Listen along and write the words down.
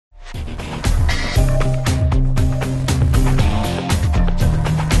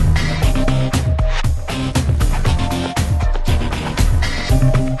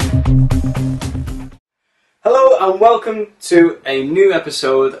welcome to a new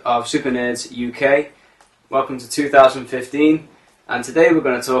episode of Super Nerds UK. Welcome to 2015, and today we're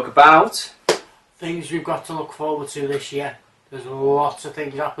going to talk about things we've got to look forward to this year. There's lots of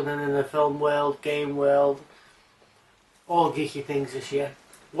things happening in the film world, game world, all geeky things this year.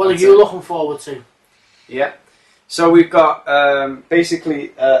 What are you looking forward to? Yeah, so we've got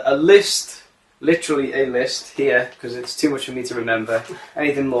basically a list, literally a list here, because it's too much for me to remember.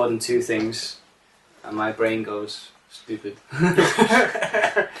 Anything more than two things and my brain goes stupid.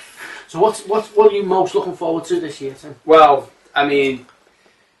 So what are you most looking forward to this year, Tim? Well, I mean,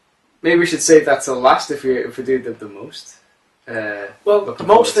 maybe we should save that till last if we do the most. Well, the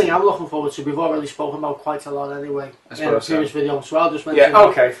most thing I'm looking forward to, we've already spoken about quite a lot anyway in a previous video, so I'll just mention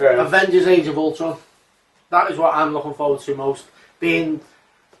okay, fair enough. Avengers Age of Ultron. That is what I'm looking forward to most. Being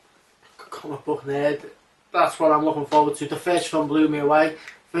a comic book nerd, that's what I'm looking forward to. The first film blew me away.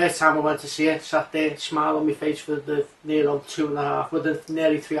 First time I went to see it, sat there, smile on my face for the near on 2.5, with a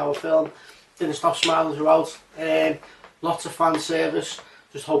nearly 3-hour film. Didn't stop smiling throughout. Lots of fan service.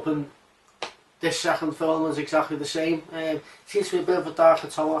 Just hoping this second film is exactly the same. Seems to be a bit of a darker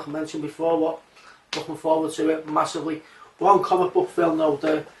tone, like I mentioned before, but looking forward to it massively. One comic book film though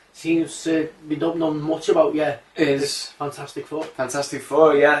that seems to be don't know much about yet is Fantastic Four. Fantastic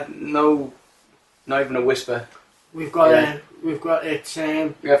Four, yeah. No, not even a whisper. We've got it. We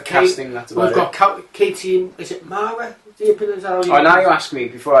have casting. That's about it. We've got Katie. Is it Mara? Now you ask me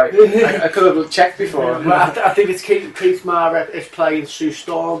before I could have checked before. Well, I think it's Kate Mara is playing Sue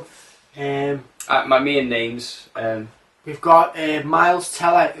Storm. My main names. We've got Miles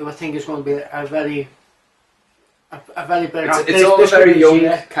Teller, who I think is going to be a very big. It's all a very young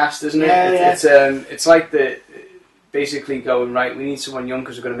cast, isn't it? Yeah. It's like basically going, right, we need someone young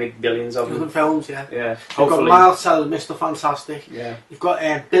because we're going to make billions of them. Films, yeah. Yeah. You've got Miles Teller, Mr. Fantastic. Yeah. You've got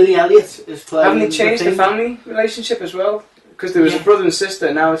Billy Elliot is playing. Haven't they changed the family relationship as well? Because there was a brother and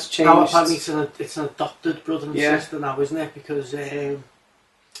sister, now it's changed. Now apparently it's an adopted brother and sister now, isn't it? Because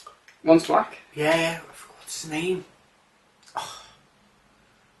one's black. Yeah. I forgot what's his name. Oh.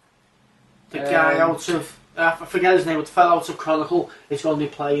 The guy out of. I forget his name, but the fellow out of Chronicle is going to be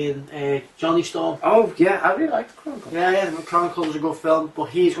playing Johnny Storm. Oh, yeah, I really like the Chronicle. Yeah, the Chronicle was a good film, but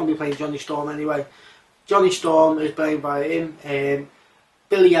he's going to be playing Johnny Storm anyway. Johnny Storm is played by him.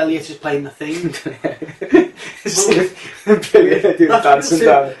 Billy Elliot is playing the Thing. Billy Elliot dancing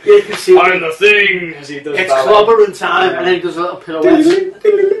down. Yeah, you can see I'm the Thing! As he does it's clobbering time, and then he does a little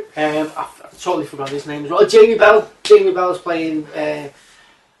pirouette. I totally forgot his name as well. Jamie Bell. Jamie Bell is playing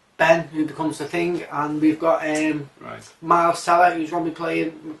Ben, who becomes the Thing, and we've got Miles Teller, who's going to be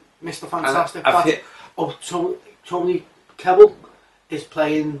playing Mr. Fantastic. Tony Kebbell is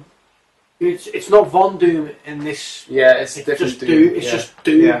playing. It's not Von Doom in this. Yeah, it's different. Just Doom. It's just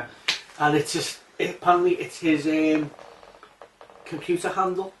Doom, yeah. And it's just apparently it's his computer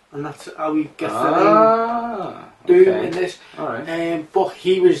handle, and that's how he gets the name Doom in this. All right. But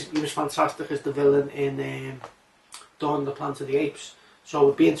he was fantastic as the villain in Dawn of the Planet of the Apes. So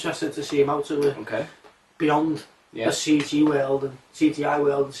it'd be interesting to see him out to beyond the CG world and CGI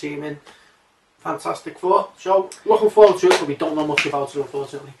world and see him in Fantastic Four. So looking forward to it, but we don't know much about it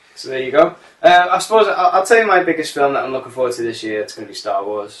unfortunately. So there you go. I suppose I'll tell you my biggest film that I'm looking forward to this year. It's going to be Star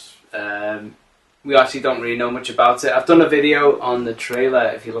Wars. We actually don't really know much about it. I've done a video on the trailer.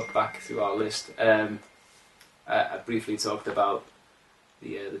 If you look back through our list, I briefly talked about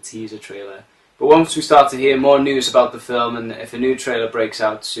the teaser trailer. But once we start to hear more news about the film, and if a new trailer breaks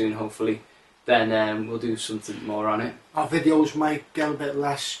out soon, hopefully, then we'll do something more on it. Our videos might get a bit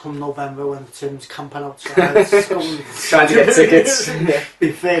less come November when Tim's camping outside. Trying to get tickets.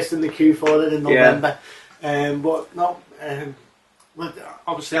 Be first in the queue for it in November. But no,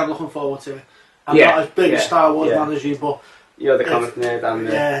 obviously I'm looking forward to it. I'm not as big a Star Wars man as you, but you're the comic nerd and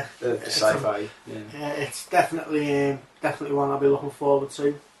the sci-fi. It's definitely one I'll be looking forward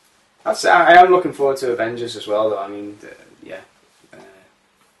to. I am looking forward to Avengers as well, though. I mean,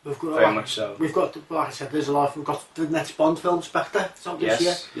 we've got very much so. We've got, like I said, there's a lot. We've got the next Bond film, Spectre, this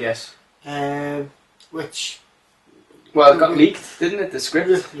year. Yes. Which. Well, it got leaked, didn't it? The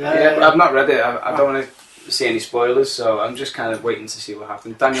script. Yeah. But I've not read it. I don't want to see any spoilers, so I'm just kind of waiting to see what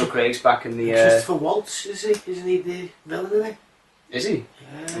happens. Daniel Craig's back in the. Christopher Waltz, is he? Isn't he the villain in it? Is he?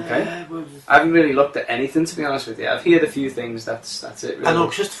 Yeah. Okay. I haven't really looked at anything, to be honest with you. I've heard a few things. That's it. Really. I know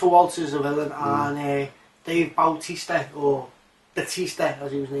Christopher Waltz is a villain, and Dave Bautista, or Batista,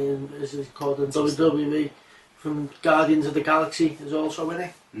 as he was named, as he's called in WWE, from Guardians of the Galaxy, is also in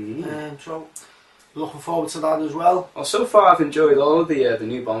it. So Looking forward to that as well. Well, so far I've enjoyed all of the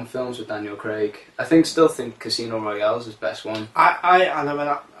new Bond films with Daniel Craig. I still think Casino Royale is his best one.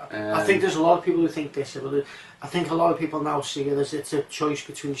 I think there's a lot of people who think this, but I think a lot of people now see it as it's a choice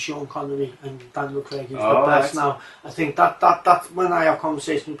between Sean Connery and Daniel Craig who's the best now. I think that when I have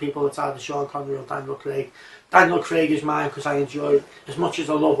conversations with people, it's either Sean Connery or Daniel Craig. Daniel Craig is mine because I enjoy, as much as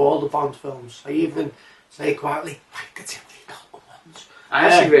I love all the Bond films, I even say quietly, like the Timothy Dalton ones. I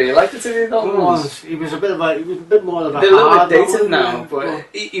actually really liked the Timothy Dalton ones. He was a bit more of a They're a little bit dated now, but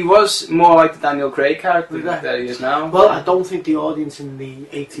he was more like the Daniel Craig character that he is now. Well, I don't think the audience in the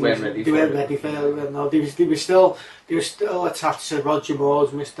 80s weren't ready for it. No, they were still attached to Roger Moore's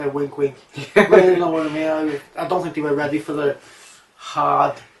Mr. Wink Wink. You know what I mean? I don't think they were ready for the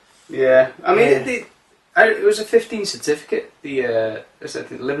hard. Yeah, I mean it was a 15 certificate. The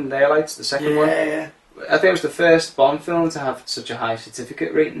Living Daylights, the second one. Yeah. I think it was the first Bond film to have such a high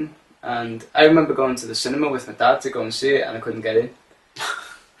certificate rating, and I remember going to the cinema with my dad to go and see it, and I couldn't get in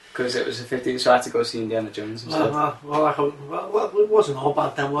because it was a 15, so I had to go see Indiana Jones instead. Well, it wasn't all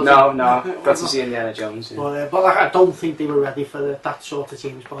bad then, was it? No, got to see Indiana Jones. Yeah. But I don't think they were ready for that sort of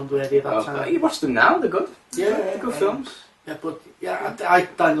James Bond ready at that time. You watch them now; they're good. They're good films. Yeah, but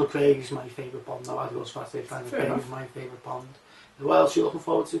Daniel Craig is my favourite Bond now. I'd go as far as say Daniel Craig is my favourite Bond. What else are you looking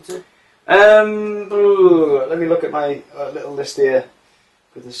forward to too? Let me look at my little list here,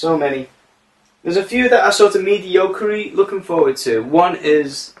 because there's so many. There's a few that are sort of mediocre looking forward to. One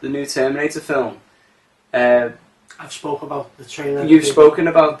is the new Terminator film. I've spoken about the trailer. You've spoken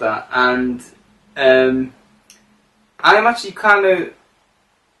about that, and I'm actually kind of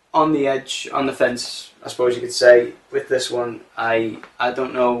on the edge, on the fence, I suppose you could say, with this one. I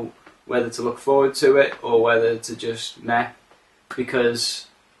don't know whether to look forward to it or whether to just meh, because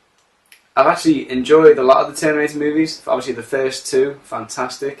I've actually enjoyed a lot of the Terminator movies. Obviously the first two,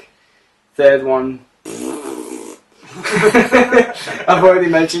 fantastic. Third one, I've already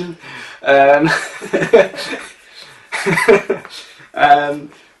mentioned.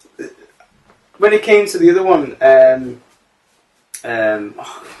 When it came to the other one,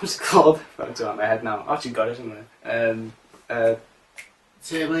 what's it called? It's out of my head now. I actually got it somewhere.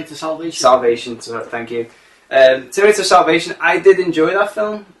 Terminator Salvation. Salvation, thank you. Terminator Salvation, I did enjoy that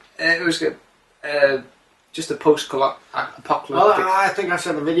film. It was just a post-apocalyptic. Well, I think I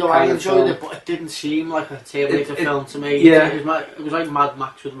said in the video I enjoyed it, but it didn't seem like a Terminator film to me. Yeah. It was like Mad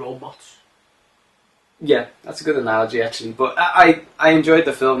Max with robots. Yeah, that's a good analogy actually. But I enjoyed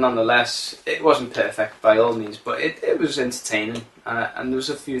the film nonetheless. It wasn't perfect by all means, but it was entertaining, and there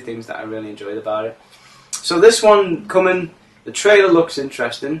was a few things that I really enjoyed about it. So this one coming, the trailer looks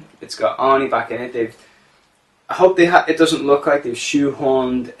interesting. It's got Arnie back in it. I hope it doesn't look like they've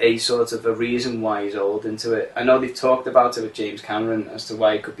shoehorned a sort of a reason why he's old into it. I know they've talked about it with James Cameron as to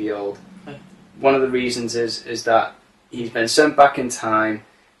why he could be old. One of the reasons is that he's been sent back in time,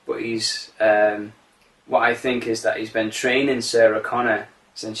 but he's what I think is that he's been training Sarah Connor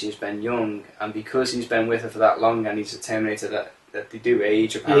since she's been young, and because he's been with her for that long, and he's a Terminator that they do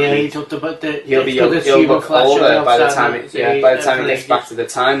age apparently. Yeah, he'll look older by the time he gets back to the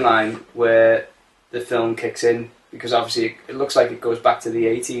timeline where the film kicks in, because obviously it looks like it goes back to the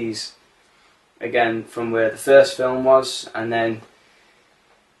 80s again from where the first film was, and then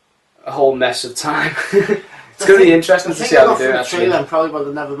a whole mess of time. It's going to be interesting to see how they do it. The trailer, and probably what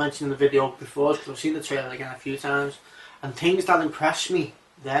I've never mentioned in the video before, because I've seen the trailer again a few times, and things that impressed me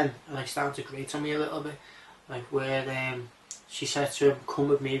then are like starting to grate on me a little bit, like where she said to him, "Come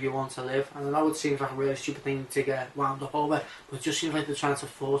with me if you want to live." And I know it seems like a really stupid thing to get wound up over, but it just seems like they're trying to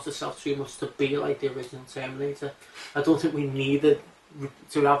force itself too much to be like the original Terminator. I don't think we needed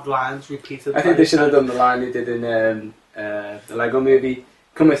to have lines repeated. I think they should have done the line they did in the Lego movie,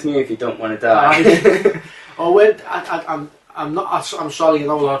 "Come with me if you don't want to die." I'm sorry, you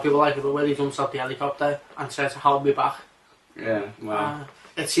know a lot of people like it, but when he jumps out the helicopter and says, "Hold me back." Yeah, wow.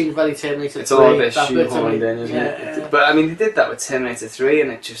 It seems very Terminator 3. It's all a bit shoehorned in, isn't it? But I mean, they did that with Terminator 3 and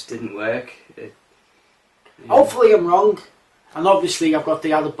it just didn't work. Hopefully I'm wrong. And obviously I've got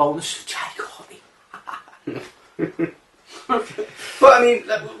the added bonus. But I mean,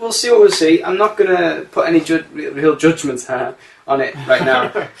 we'll see what we'll see. I'm not going to put any real judgment on it right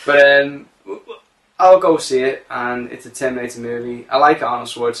now. But I'll go see it, and it's a Terminator movie. I like Arnold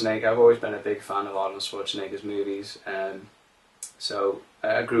Schwarzenegger. I've always been a big fan of Arnold Schwarzenegger's movies. So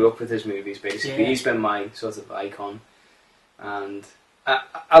I grew up with his movies basically. Yeah. He's been my sort of icon, and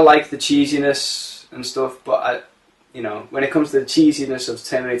I like the cheesiness and stuff. But when it comes to the cheesiness of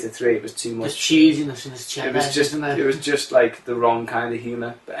Terminator 3, it was too much. The cheesiness in his chair. It was just like the wrong kind of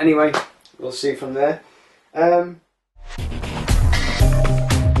humour. But anyway, we'll see from there.